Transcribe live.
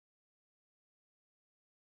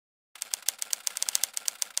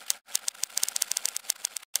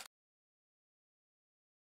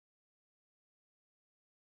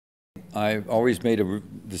I've always made a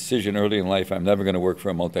decision early in life, I'm never going to work for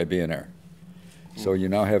a multi-billionaire. So you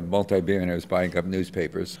now have multi-billionaires buying up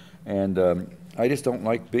newspapers. And I just don't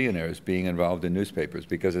like billionaires being involved in newspapers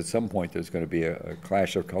because at some point there's going to be a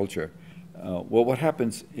clash of culture. Well, what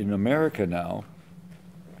happens in America now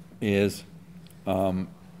is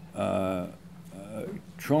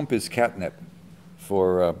Trump is catnip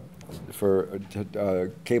for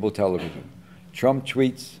cable television. Trump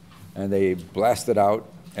tweets and they blast it out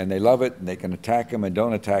and they love it and they can attack him and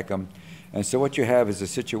don't attack him. And so what you have is a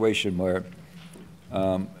situation where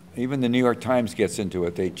even the New York Times gets into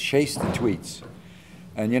it. They chase the tweets.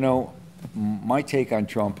 And you know, my take on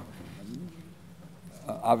Trump,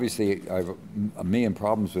 obviously I have a million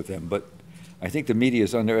problems with him, but I think the media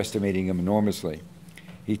is underestimating him enormously.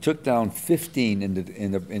 He took down 15 in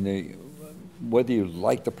the whether you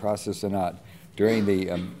like the process or not, during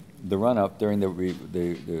the run-up, during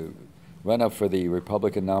the run-up for the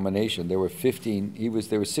Republican nomination. There were 15.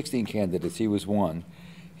 There were 16 candidates. He was one.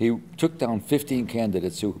 He took down 15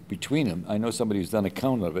 candidates who, between them, I know somebody who's done a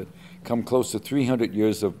count of it, come close to 300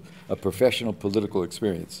 years of professional political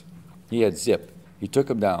experience. He had zip. He took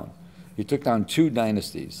them down. He took down 2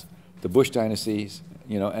 dynasties, the Bush dynasties,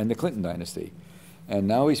 you know, and the Clinton dynasty. And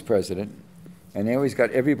now he's president, and now he's got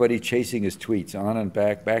everybody chasing his tweets on and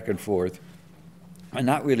back and forth, and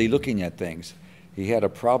not really looking at things. He had a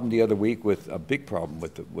problem the other week a big problem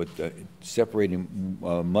with separating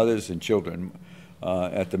mothers and children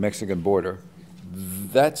at the Mexican border.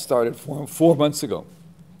 That started 4 months ago.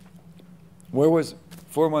 Where was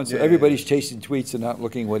 4 months? Everybody's chasing tweets and not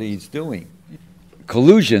looking what he's doing.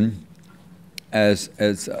 Collusion, as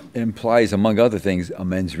implies, among other things, a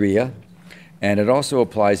mens rea, and it also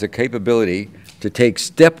applies a capability to take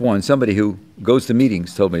step one. Somebody who goes to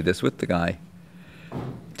meetings told me this with the guy.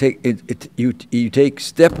 You take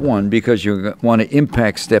step one because you want to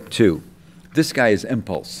impact step two. This guy is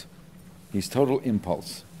impulse. He's total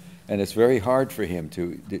impulse. And it's very hard for him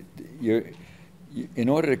to, in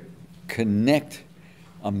order to connect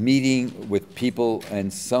a meeting with people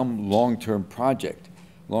and some long-term project,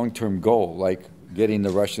 long-term goal, like getting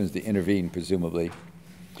the Russians to intervene, presumably,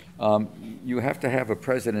 you have to have a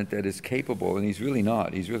president that is capable, and he's really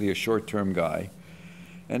not. He's really a short-term guy.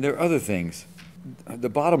 And there are other things. The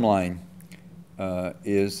bottom line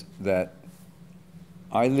is that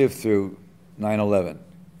I lived through 9/11,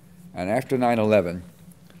 and after 9/11,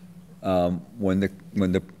 when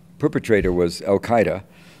the perpetrator was Al Qaeda,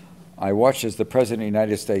 I watched as the President of the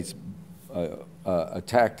United States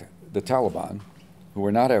attacked the Taliban, who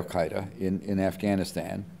were not Al Qaeda, in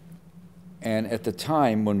Afghanistan. And at the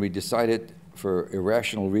time when we decided, for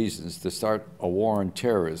irrational reasons, to start a war on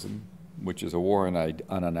terrorism, which is a war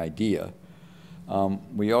on an idea,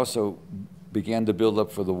 we also began to build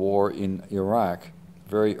up for the war in Iraq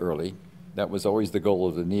very early. That was always the goal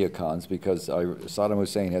of the neocons, because Saddam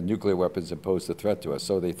Hussein had nuclear weapons and posed a threat to us,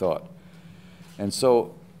 so they thought. And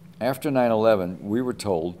so after 9/11, we were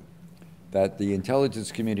told that the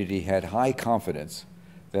intelligence community had high confidence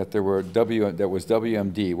that there was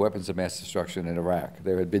WMD, weapons of mass destruction, in Iraq.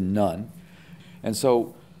 There had been none. And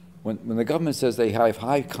so when the government says they have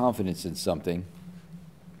high confidence in something,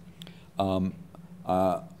 my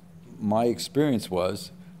experience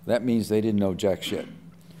was that means they didn't know jack shit.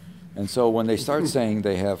 And so when they start saying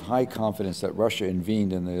they have high confidence that Russia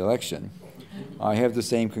intervened in the election, I have the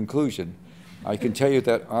same conclusion. I can tell you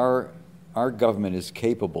that our government is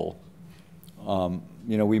capable.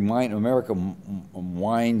 You know, America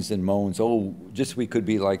whines and moans, oh, just we could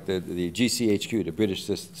be like the GCHQ, the British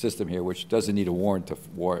system here, which doesn't need a warrant to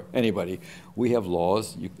war anybody. We have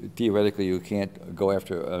laws. Theoretically, you can't go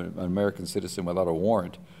after an American citizen without a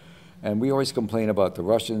warrant. And we always complain about the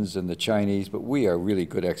Russians and the Chinese, but we are really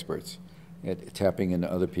good experts at tapping into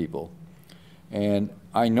other people. And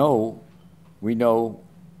we know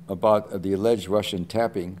about the alleged Russian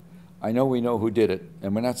tapping. We know who did it,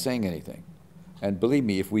 and we're not saying anything. And believe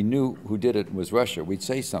me, if we knew who did it was Russia, we'd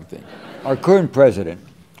say something. Our current president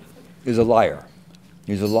is a liar.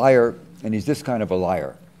 He's a liar, and he's this kind of a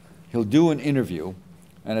liar. He'll do an interview,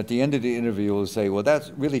 and at the end of the interview, he'll say, well, that's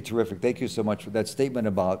really terrific. Thank you so much for that statement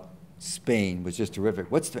about Spain was just terrific.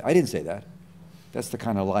 I didn't say that. That's the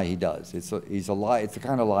kind of lie he does. He's a lie. It's the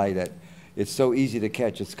kind of lie that it's so easy to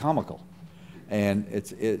catch. It's comical, and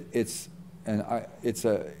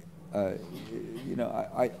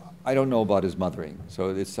I don't know about his mothering, so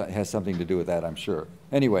it has something to do with that, I'm sure.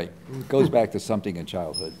 Anyway, it goes back to something in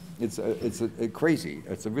childhood. It's crazy.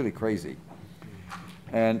 It's really crazy.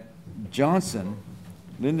 And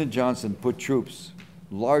Lyndon Johnson put troops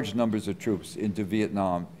large numbers of troops into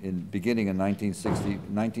Vietnam beginning in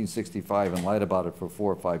 1965 and lied about it for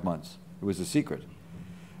 4 or 5 months. It was a secret.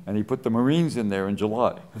 And he put the Marines in there in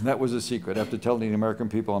July, and that was a secret, after telling the American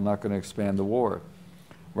people, I'm not going to expand the war.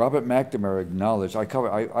 Robert McNamara acknowledged, I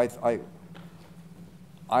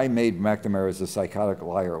made McNamara as a psychotic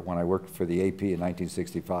liar when I worked for the AP in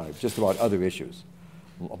 1965, just about other issues,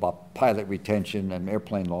 about pilot retention and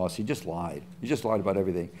airplane loss. He just lied. He just lied about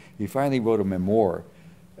everything. He finally wrote a memoir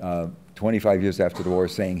 25 years after the war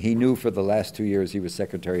saying he knew for the last 2 years he was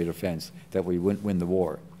Secretary of Defense that we wouldn't win the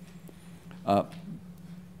war.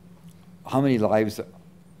 How many lives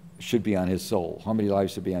should be on his soul? How many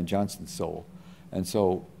lives should be on Johnson's soul? And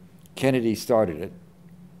so Kennedy started it.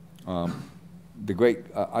 The great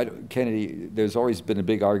Kennedy, there's always been a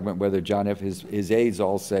big argument whether John F., his aides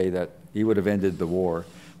all say that he would have ended the war.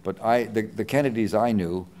 But the Kennedys I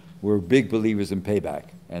knew were big believers in payback.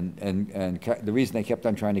 And the reason they kept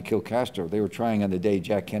on trying to kill Castro, they were trying on the day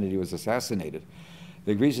Jack Kennedy was assassinated.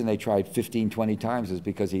 The reason they tried 15, 20 times is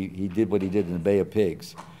because he did what he did in the Bay of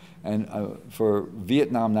Pigs. And for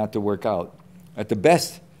Vietnam not to work out, at the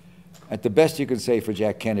best you can say for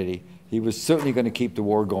Jack Kennedy, he was certainly going to keep the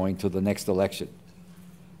war going till the next election.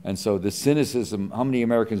 And so the cynicism, how many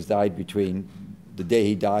Americans died between the day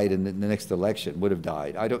he died and the next election would have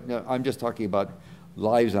died? I don't know. I'm just talking about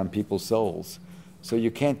lives on people's souls. So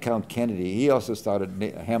you can't count Kennedy. He also started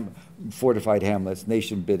fortified hamlets,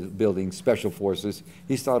 nation building, special forces.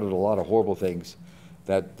 He started a lot of horrible things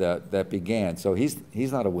that began. So he's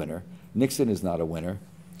not a winner. Nixon is not a winner.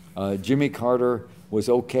 Jimmy Carter was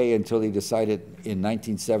okay until he decided in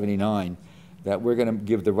 1979 that we're going to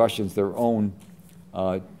give the Russians their own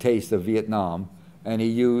taste of Vietnam, and he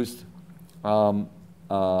used Bin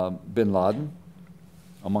Laden,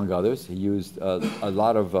 among others. He used a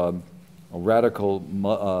lot of radical,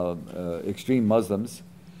 extreme Muslims,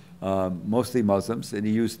 mostly Muslims, and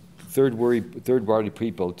he used third-party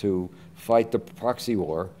people to fight the proxy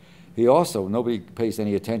war. He also, nobody pays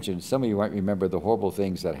any attention, some of you might remember the horrible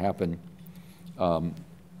things that happened I'm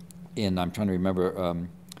trying to remember,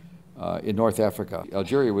 in North Africa.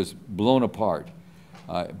 Algeria was blown apart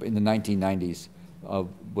in the 1990s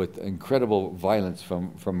with incredible violence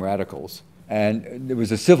from radicals. And there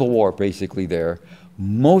was a civil war basically there.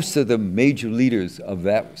 Most of the major leaders of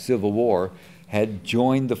that civil war had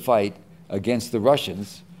joined the fight against the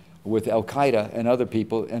Russians with Al-Qaeda and other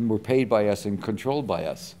people and were paid by us and controlled by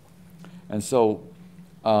us. And so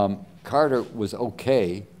Carter was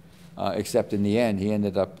okay, except in the end he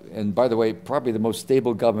ended up, and by the way, probably the most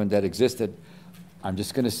stable government that existed. I'm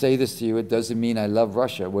just going to say this to you, it doesn't mean I love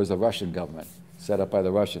Russia, it was a Russian government set up by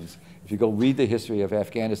the Russians. If you go read the history of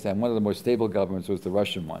Afghanistan, one of the more stable governments was the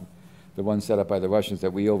Russian one, the one set up by the Russians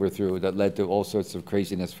that we overthrew that led to all sorts of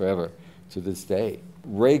craziness forever to this day.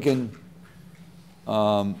 Reagan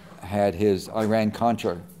had his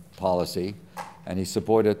Iran-Contra policy, and he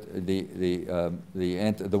supported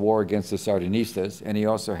the war against the Sandinistas, and he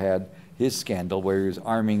also had his scandal where he was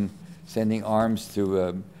sending arms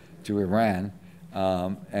to Iran,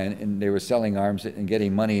 and they were selling arms and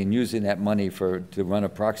getting money and using that money to run a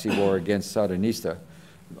proxy war against Sandinista,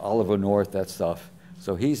 Oliver North, that stuff.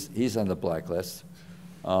 So he's on the blacklist.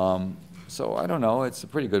 So I don't know. It's a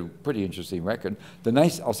pretty interesting record.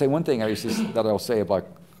 I'll say one thing that I'll say about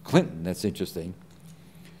Clinton that's interesting.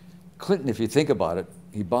 Clinton, if you think about it,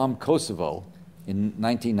 he bombed Kosovo in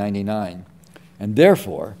 1999, and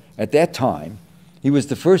therefore, at that time, he was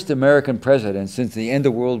the first American president since the end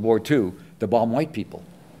of World War II to bomb white people,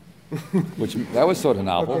 that was sort of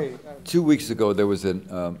novel. Okay. 2 weeks ago, there was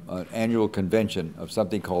an annual convention of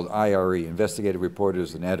something called IRE, Investigative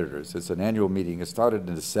Reporters and Editors. It's an annual meeting. It started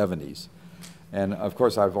in the 70s. And of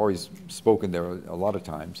course, I've always spoken there a lot of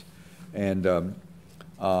times.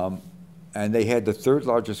 And they had the third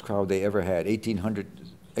largest crowd they ever had.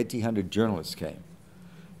 1,800 journalists came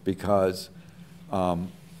because, and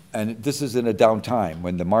this is in a down time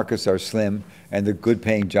when the markets are slim and the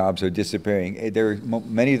good-paying jobs are disappearing.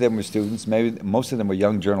 Many of them were students. Maybe most of them were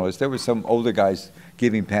young journalists. There were some older guys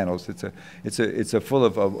giving panels. It's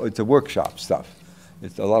a workshop stuff.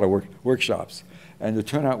 It's a lot of workshops, and the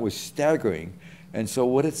turnout was staggering. And so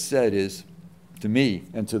what it said is, to me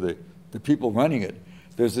and to the people running it,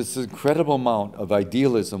 there's this incredible amount of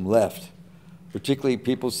idealism left. Particularly,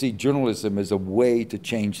 people see journalism as a way to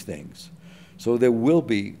change things. So there will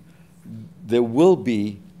be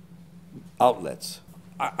outlets.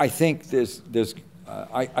 I think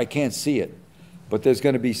I can't see it, but there's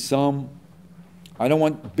going to be some. I don't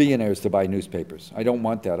want billionaires to buy newspapers. I don't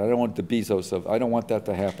want that. I don't want the Bezos of. I don't want that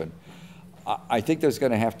to happen. I think there's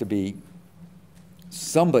going to have to be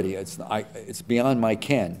somebody, it's beyond my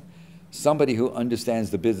ken, somebody who understands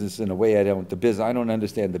the business in a way I don't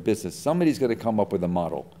understand the business. Somebody's going to come up with a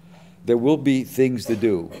model. There will be things to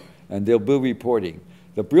do, and there'll be reporting.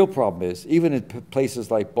 The real problem is, even in places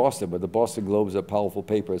like Boston, where the Boston Globe is a powerful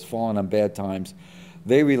paper, has fallen on bad times,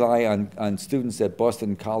 they rely on students at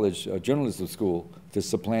Boston College Journalism School to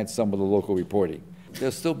supplant some of the local reporting.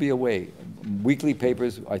 There'll still be a way. Weekly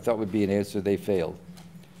papers, I thought, would be an answer. They failed.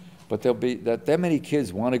 But there'll be that many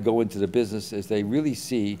kids want to go into the business as they really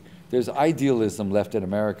see there's idealism left in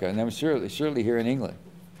America, and I'm surely here in England.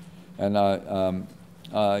 And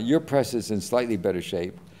your press is in slightly better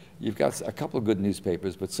shape. You've got a couple of good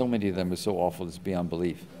newspapers, but so many of them are so awful it's beyond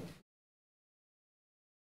belief.